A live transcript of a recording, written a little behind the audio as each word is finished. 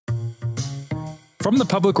From the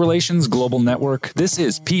Public Relations Global Network, this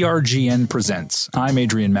is PRGN Presents. I'm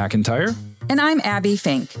Adrian McIntyre. And I'm Abby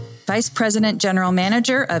Fink, Vice President General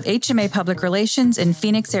Manager of HMA Public Relations in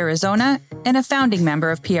Phoenix, Arizona, and a founding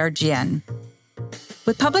member of PRGN.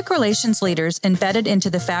 With public relations leaders embedded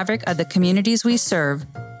into the fabric of the communities we serve,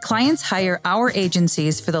 clients hire our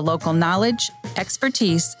agencies for the local knowledge,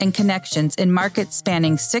 expertise, and connections in markets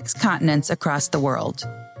spanning 6 continents across the world.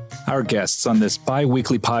 Our guests on this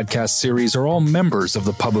bi-weekly podcast series are all members of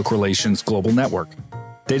the Public Relations Global Network.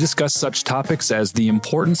 They discuss such topics as the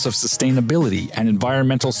importance of sustainability and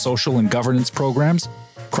environmental, social, and governance programs,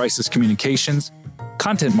 crisis communications,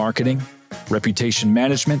 content marketing, reputation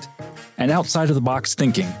management, and outside-of-the-box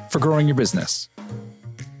thinking for growing your business.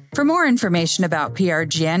 For more information about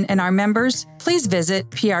PRGN and our members, please visit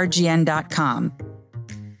prgn.com.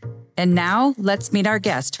 And now, let's meet our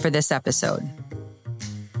guest for this episode.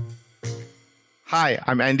 Hi,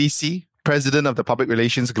 I'm Andy C., President of the Public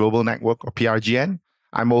Relations Global Network, or PRGN.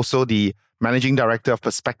 I'm also the Managing Director of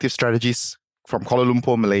Perspective Strategies from Kuala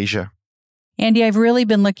Lumpur, Malaysia. Andy, I've really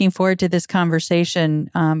been looking forward to this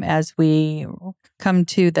conversation as we come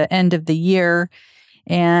to the end of the year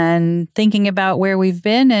and thinking about where we've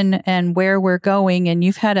been and where we're going. And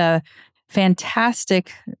you've had a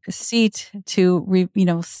fantastic seat to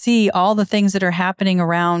see all the things that are happening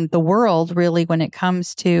around the world, really, when it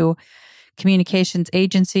comes to communications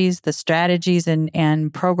agencies, the strategies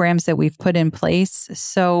and programs that we've put in place.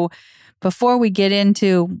 So before we get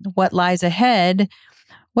into what lies ahead,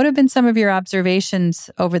 what have been some of your observations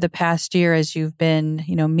over the past year as you've been,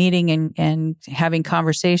 meeting and having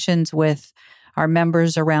conversations with our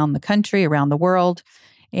members around the country, around the world?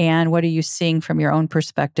 And what are you seeing from your own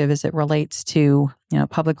perspective as it relates to,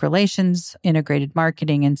 public relations, integrated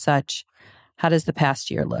marketing and such? How does the past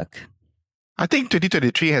year look? I think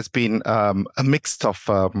 2023 has been a mix of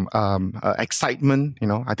excitement,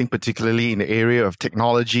 I think particularly in the area of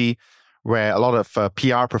technology, where a lot of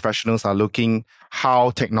PR professionals are looking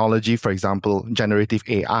how technology, for example, generative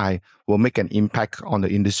AI, will make an impact on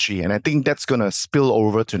the industry. And I think that's going to spill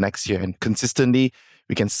over to next year. And consistently,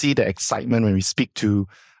 we can see the excitement when we speak to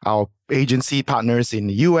our agency partners in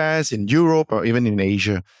the US, in Europe, or even in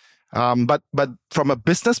Asia. But from a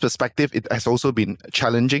business perspective, it has also been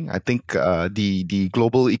challenging. I think the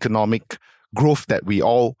global economic growth that we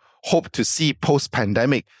all hope to see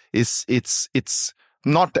post-pandemic it's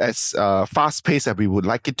not as fast-paced as we would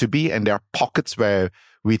like it to be, and there are pockets where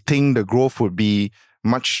we think the growth would be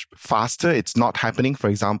much faster. It's not happening. For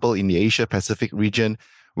example, in the Asia-Pacific region,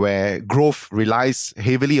 where growth relies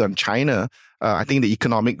heavily on China, I think the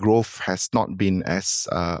economic growth has not been as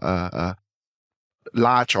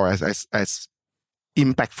large or as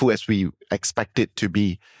impactful as we expect it to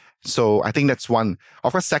be. So I think that's one.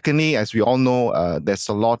 Of course, secondly, as we all know, there's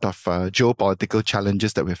a lot of geopolitical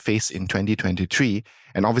challenges that we face in 2023.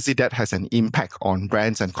 And obviously that has an impact on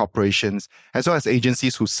brands and corporations, as well as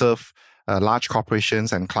agencies who serve large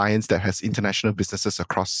corporations and clients that has international businesses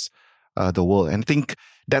across the world. And I think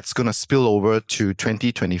that's going to spill over to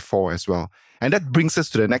 2024 as well. And that brings us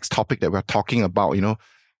to the next topic that we're talking about,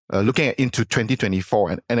 looking into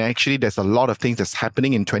 2024, and actually there's a lot of things that's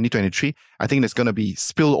happening in 2023. I think there's going to be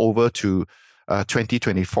spill over to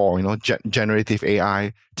 2024, generative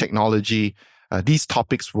AI, technology. These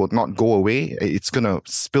topics will not go away. It's going to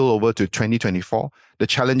spill over to 2024. The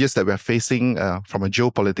challenges that we're facing from a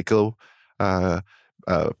geopolitical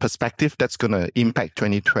perspective, that's going to impact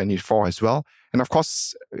 2024 as well. And of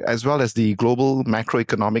course, as well as the global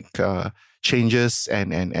macroeconomic changes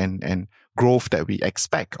and growth that we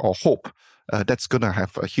expect or hope, that's going to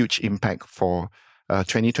have a huge impact for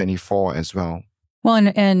 2024 as well. Well,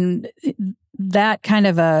 and that kind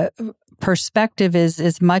of a perspective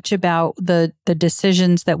is much about the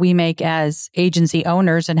decisions that we make as agency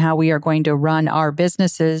owners and how we are going to run our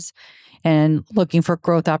businesses and looking for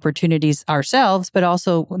growth opportunities ourselves, but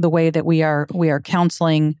also the way that we are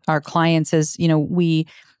counseling our clients is,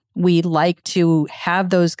 we like to have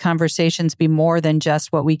those conversations be more than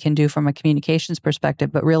just what we can do from a communications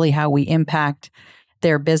perspective, but really how we impact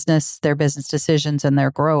their business decisions and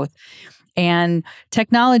their growth. And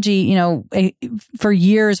technology, for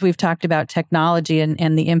years we've talked about technology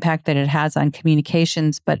and the impact that it has on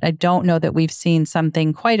communications, but I don't know that we've seen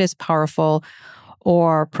something quite as powerful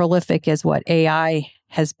or prolific as what AI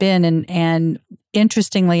has been. And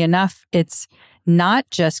interestingly enough, it's not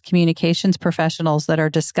just communications professionals that are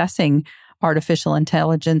discussing artificial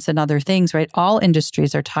intelligence and other things, right? All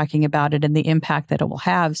industries are talking about it and the impact that it will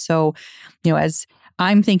have. So, as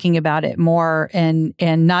I'm thinking about it more and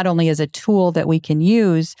not only as a tool that we can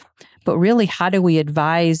use, but really how do we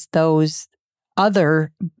advise those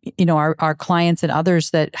other, our clients and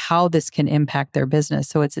others, that how this can impact their business.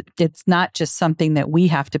 So it's not just something that we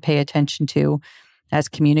have to pay attention to as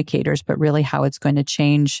communicators, but really how it's going to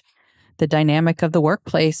change the dynamic of the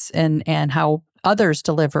workplace and how others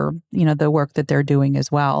deliver, the work that they're doing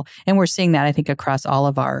as well. And we're seeing that, I think, across all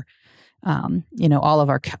of our, all of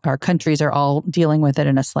our countries are all dealing with it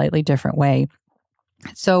in a slightly different way.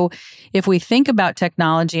 So if we think about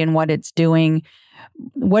technology and what it's doing,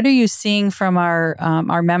 what are you seeing from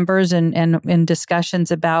our members and in discussions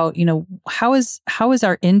about, how is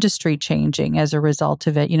our industry changing as a result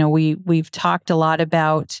of it? We've talked a lot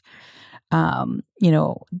about,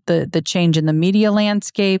 the change in the media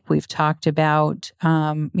landscape. We've talked about,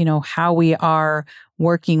 how we are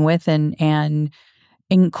working with and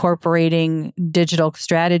incorporating digital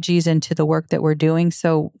strategies into the work that we're doing.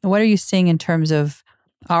 So what are you seeing in terms of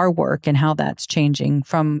our work and how that's changing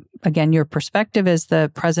from, again, your perspective as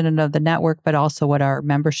the president of the network, but also what our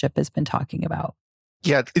membership has been talking about?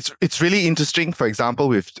 Yeah, it's really interesting. For example,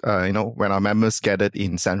 with when our members gathered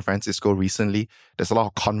in San Francisco recently, there's a lot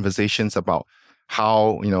of conversations about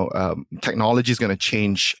how technology is going to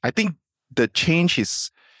change. I think the change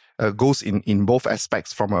goes in both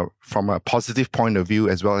aspects, from a positive point of view,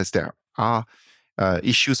 as well as there are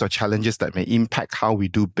issues or challenges that may impact how we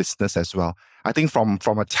do business as well. I think from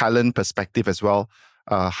a talent perspective as well,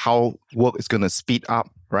 how work is going to speed up,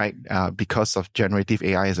 right? Because of generative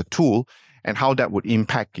AI as a tool, and how that would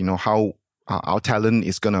impact, how our talent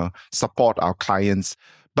is going to support our clients.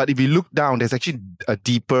 But if you look down, there's actually a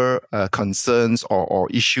deeper concerns or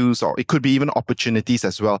issues, or it could be even opportunities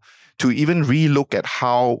as well, to even relook at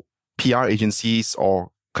how PR agencies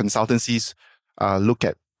or consultancies look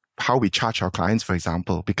at how we charge our clients, for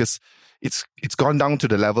example, because it's gone down to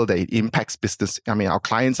the level that it impacts business. I mean, our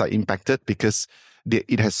clients are impacted because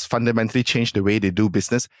it has fundamentally changed the way they do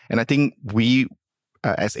business. And I think we,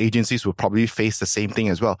 as agencies, will probably face the same thing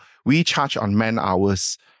as well. We charge on man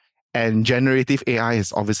hours, and generative AI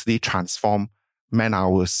has obviously transformed man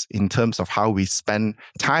hours in terms of how we spend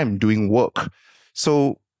time doing work.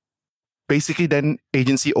 So basically, then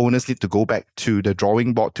agency owners need to go back to the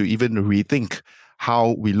drawing board to even rethink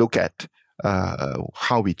how we look at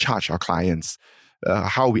how we charge our clients,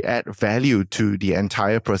 how we add value to the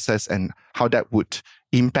entire process, and how that would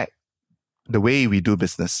impact the way we do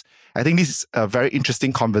business. I think this is a very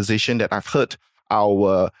interesting conversation that I've heard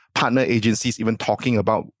our partner agencies even talking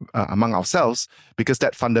about among ourselves, because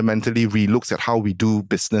that fundamentally relooks at how we do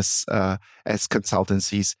business as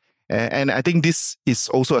consultancies. And I think this is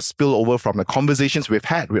also a spillover from the conversations we've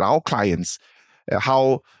had with our clients,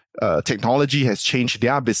 how technology has changed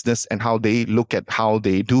their business and how they look at how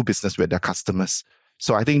they do business with their customers.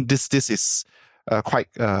 So I think this is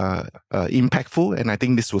quite impactful, and I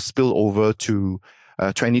think this will spill over to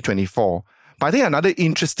 2024. But I think another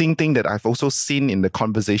interesting thing that I've also seen in the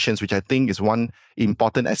conversations, which I think is one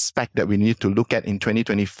important aspect that we need to look at in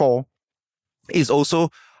 2024, is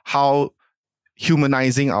also how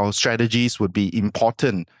humanizing our strategies would be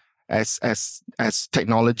important as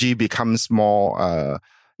technology becomes more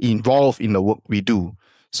involved in the work we do.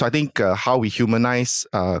 So I think how we humanize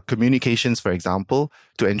communications, for example,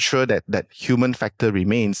 to ensure that human factor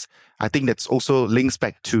remains, I think that's also links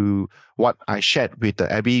back to what I shared with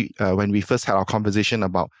Abby when we first had our conversation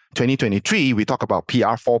about 2023. We talk about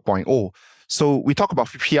PR 4.0. So we talk about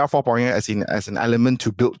PR 4.0 as an element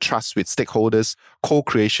to build trust with stakeholders,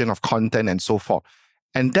 co-creation of content, and so forth.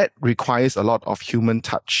 And that requires a lot of human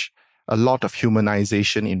touch, a lot of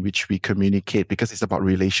humanization in which we communicate, because it's about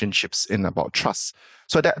relationships and about trust.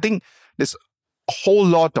 So I think there's a whole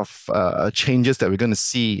lot of changes that we're going to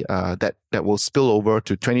see that will spill over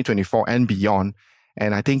to 2024 and beyond.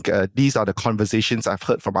 And I think these are the conversations I've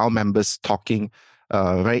heard from our members talking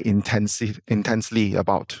very intensely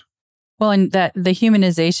about. Well, and that the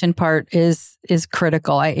humanization part is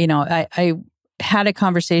critical. I had a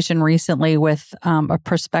conversation recently with a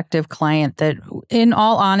prospective client that, in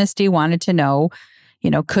all honesty, wanted to know,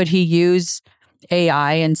 could he use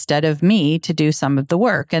AI instead of me to do some of the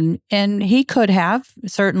work? And he could have,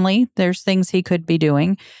 certainly. There's things he could be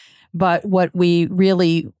doing. But what we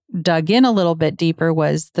really dug in a little bit deeper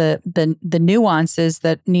was the nuances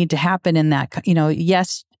that need to happen in that.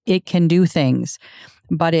 Yes, it can do things,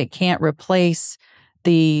 but it can't replace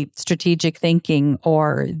the strategic thinking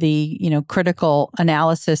or the critical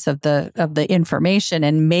analysis of the information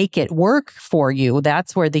and make it work for you.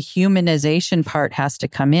 That's where the humanization part has to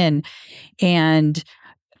come in, and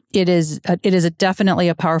it is definitely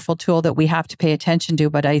a powerful tool that we have to pay attention to.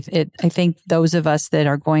 But I think those of us that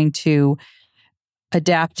are going to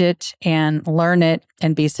adapt it and learn it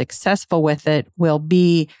and be successful with it will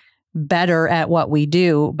be better at what we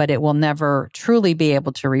do, but it will never truly be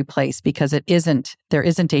able to replace because there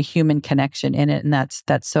isn't a human connection in it. And that's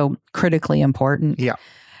so critically important. Yeah.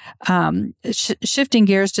 Shifting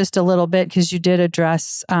gears just a little bit, because you did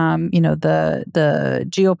address, the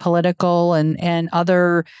geopolitical and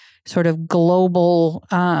other sort of global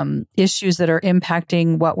issues that are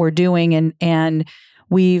impacting what we're doing, and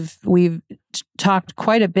we've talked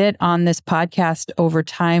quite a bit on this podcast over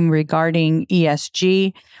time regarding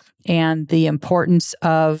ESG and the importance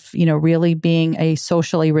of really being a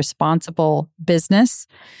socially responsible business.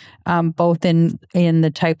 Both in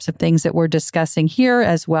the types of things that we're discussing here,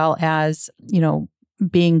 as well as,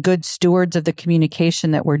 being good stewards of the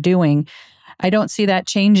communication that we're doing. I don't see that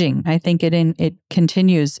changing. I think it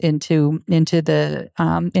continues into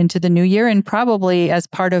the new year, and probably as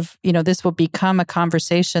part of, this will become a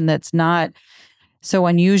conversation that's not so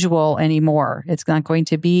unusual anymore. It's not going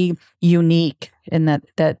to be unique in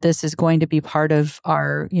that this is going to be part of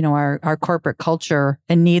our corporate culture,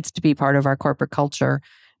 and needs to be part of our corporate culture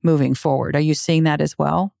moving forward. Are you seeing that as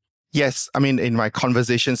well? Yes. I mean, in my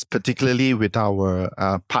conversations, particularly with our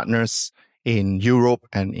partners in Europe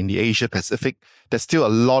and in the Asia Pacific, there's still a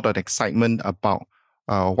lot of excitement about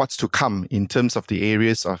what's to come in terms of the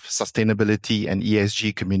areas of sustainability and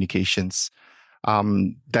ESG communications.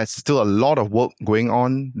 There's still a lot of work going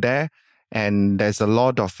on there, and there's a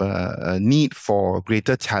lot of need for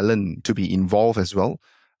greater talent to be involved as well,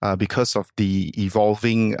 because of the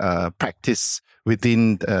evolving practice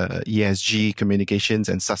within ESG communications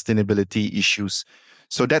and sustainability issues.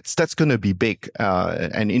 So that's going to be big.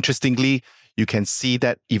 And interestingly, you can see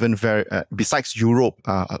that even besides Europe,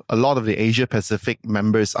 a lot of the Asia Pacific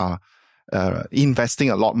members are investing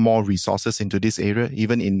a lot more resources into this area,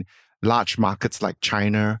 even in large markets like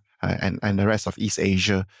China and the rest of East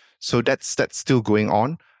Asia. So that's still going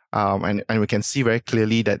on. And we can see very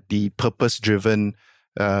clearly that the purpose-driven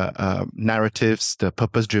narratives, the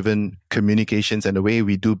purpose-driven communications, and the way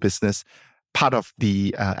we do business, part of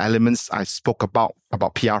the elements I spoke about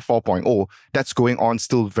PR 4.0, that's going on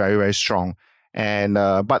still very, very strong. And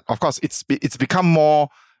but of course, it's become more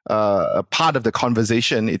a part of the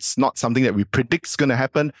conversation. It's not something that we predict is going to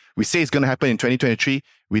happen. We say it's going to happen in 2023.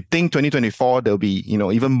 We think 2024 there'll be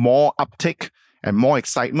even more uptick and more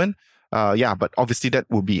excitement. But obviously that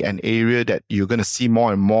will be an area that you're going to see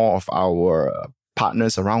more and more of our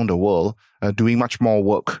partners around the world doing much more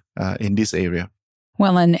work in this area.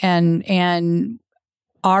 Well, and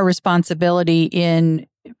our responsibility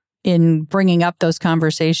in bringing up those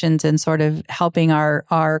conversations and sort of helping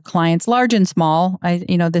our clients, large and small.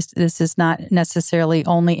 This is not necessarily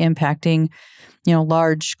only impacting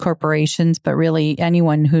large corporations, but really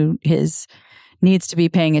anyone who needs to be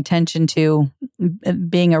paying attention to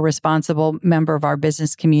being a responsible member of our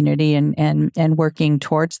business community and working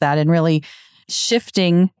towards that, and really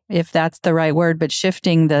shifting, if that's the right word, but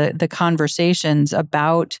shifting the conversations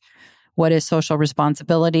about what is social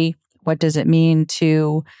responsibility, what does it mean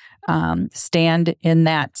to stand in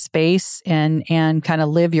that space and kind of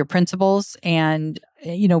live your principles and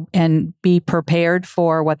be prepared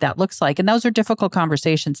for what that looks like. And those are difficult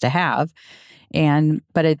conversations to have.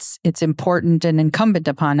 But it's important and incumbent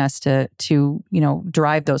upon us to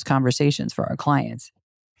drive those conversations for our clients.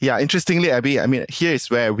 Yeah, interestingly, Abby, I mean, here is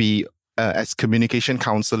where we, as communication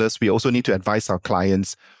counselors, we also need to advise our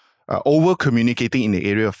clients. Over communicating in the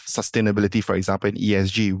area of sustainability, for example, in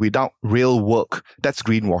ESG, without real work, that's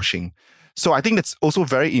greenwashing. So I think that's also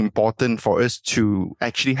very important for us to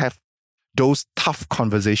actually have those tough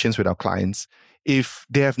conversations with our clients. If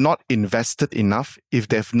they have not invested enough, if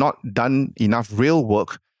they've not done enough real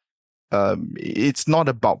work, it's not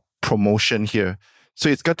about promotion here. So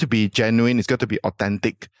it's got to be genuine, it's got to be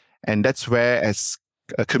authentic. And that's where, as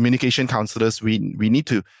communication counselors, we need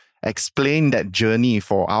to explain that journey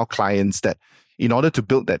for our clients, that in order to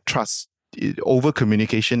build that trust, over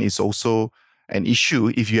communication is also an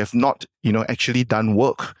issue if you have not, actually done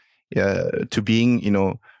work to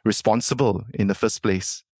being, responsible in the first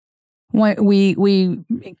place. We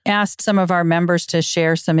asked some of our members to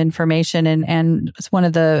share some information, and one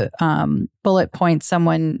of the bullet points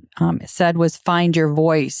someone said was find your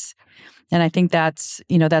voice. And I think that's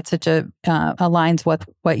such aligns with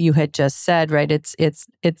what you had just said, right?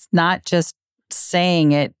 It's not just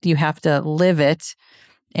saying it; you have to live it,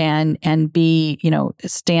 and be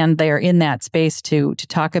stand there in that space to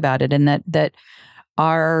talk about it, and that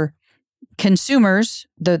our consumers,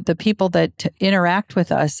 the people that interact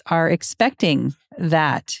with us, are expecting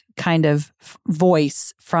that kind of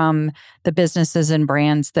voice from the businesses and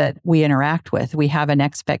brands that we interact with. We have an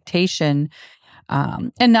expectation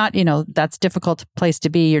And not, that's a difficult place to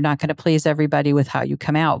be. You're not going to please everybody with how you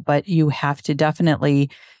come out, but you have to definitely,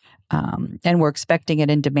 and we're expecting it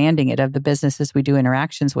and demanding it of the businesses we do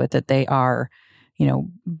interactions with, that they are,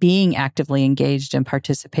 being actively engaged and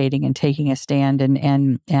participating and taking a stand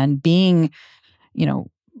and being,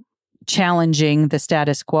 challenging the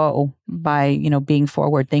status quo by, being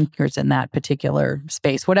forward thinkers in that particular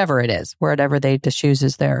space, whatever it is, wherever they choose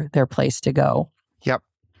is their place to go. Yep.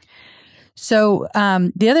 So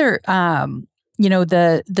the other,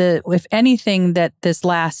 if anything that this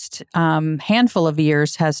last handful of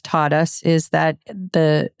years has taught us is that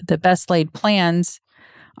the best laid plans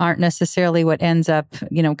aren't necessarily what ends up,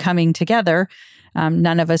 coming together.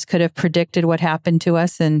 None of us could have predicted what happened to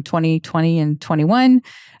us in 2020 and 21.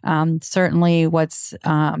 Certainly what's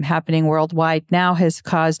happening worldwide now has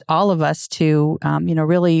caused all of us to,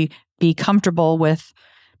 really be comfortable with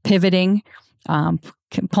pivoting,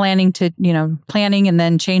 planning and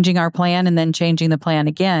then changing our plan and then changing the plan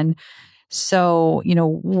again. So,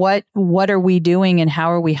 what are we doing and how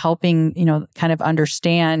are we helping, kind of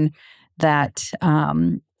understand that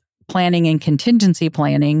planning and contingency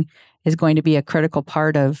planning is going to be a critical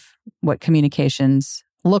part of what communications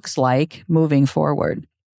looks like moving forward.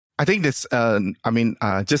 I think this,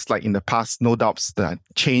 just like in the past, no doubts that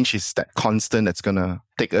change is that constant that's going to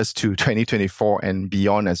take us to 2024 and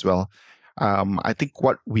beyond as well. I think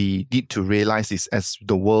what we need to realize is as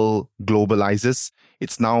the world globalizes,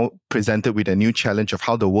 it's now presented with a new challenge of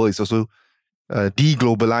how the world is also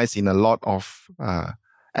deglobalized in a lot of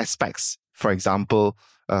aspects. For example,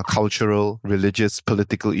 cultural, religious,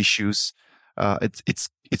 political issues. It's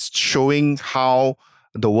showing how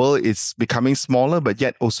the world is becoming smaller, but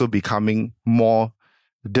yet also becoming more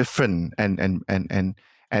different, and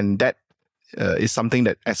that is something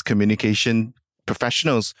that as communication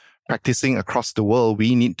professionals practicing across the world,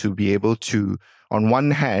 we need to be able to, on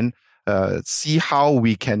one hand, see how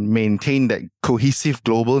we can maintain that cohesive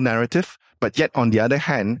global narrative, but yet on the other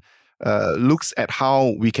hand, looks at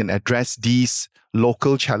how we can address these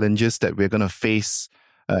local challenges that we're going to face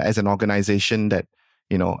as an organization that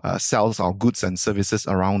sells our goods and services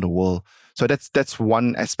around the world. So that's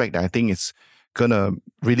one aspect that I think is going to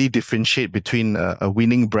really differentiate between a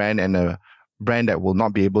winning brand and a brand that will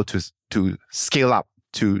not be able to scale up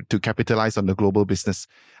to capitalize on the global business.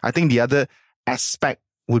 I think the other aspect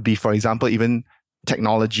would be, for example, even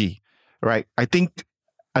technology, right? I think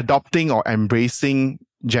adopting or embracing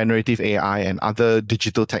generative AI and other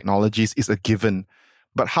digital technologies is a given.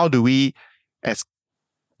 But how do we, as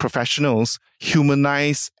professionals,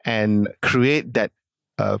 humanize and create that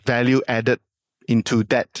value added into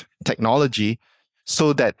that technology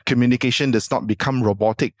so that communication does not become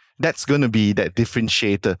robotic? That's going to be that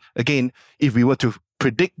differentiator. Again, if we were to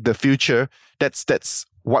predict the future, that's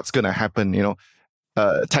what's going to happen.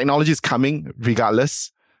 Technology is coming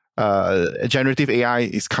regardless. Generative AI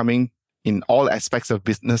is coming in all aspects of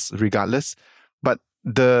business regardless. But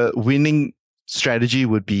the winning strategy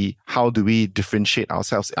would be, how do we differentiate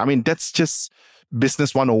ourselves? I mean, that's just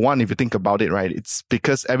business 101 if you think about it, right? It's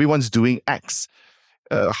because everyone's doing X.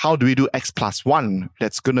 How do we do X plus 1?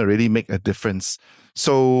 That's going to really make a difference.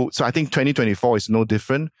 So I think 2024 is no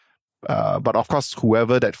different. But of course,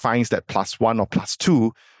 whoever that finds that plus 1 or plus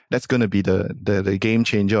 2, that's going to be the game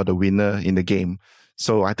changer or the winner in the game.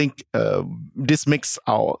 So I think this makes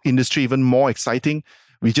our industry even more exciting.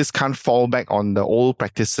 We just can't fall back on the old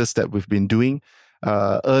practices that we've been doing.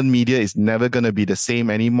 Earned media is never going to be the same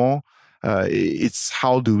anymore. It's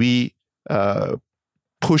how do we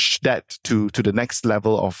push that to the next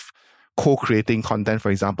level of co-creating content, for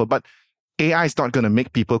example. But AI is not going to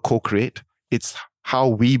make people co-create. It's how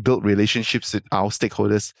we build relationships with our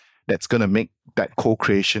stakeholders that's going to make that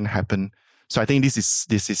co-creation happen. So I think this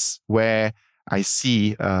is where I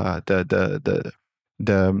see the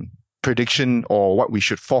prediction or what we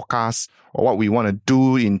should forecast or what we want to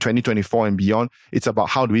do in 2024 and beyond. It's about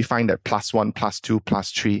how do we find that plus 1, plus 2,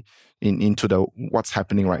 plus 3 into what's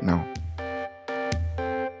happening right now.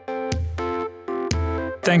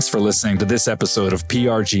 Thanks for listening to this episode of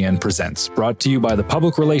PRGN Presents, brought to you by the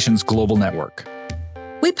Public Relations Global Network.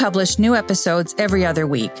 We publish new episodes every other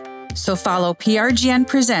week, so follow PRGN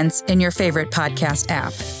Presents in your favorite podcast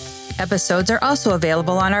app. Episodes are also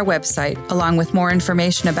available on our website, along with more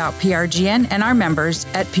information about PRGN and our members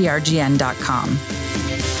at prgn.com.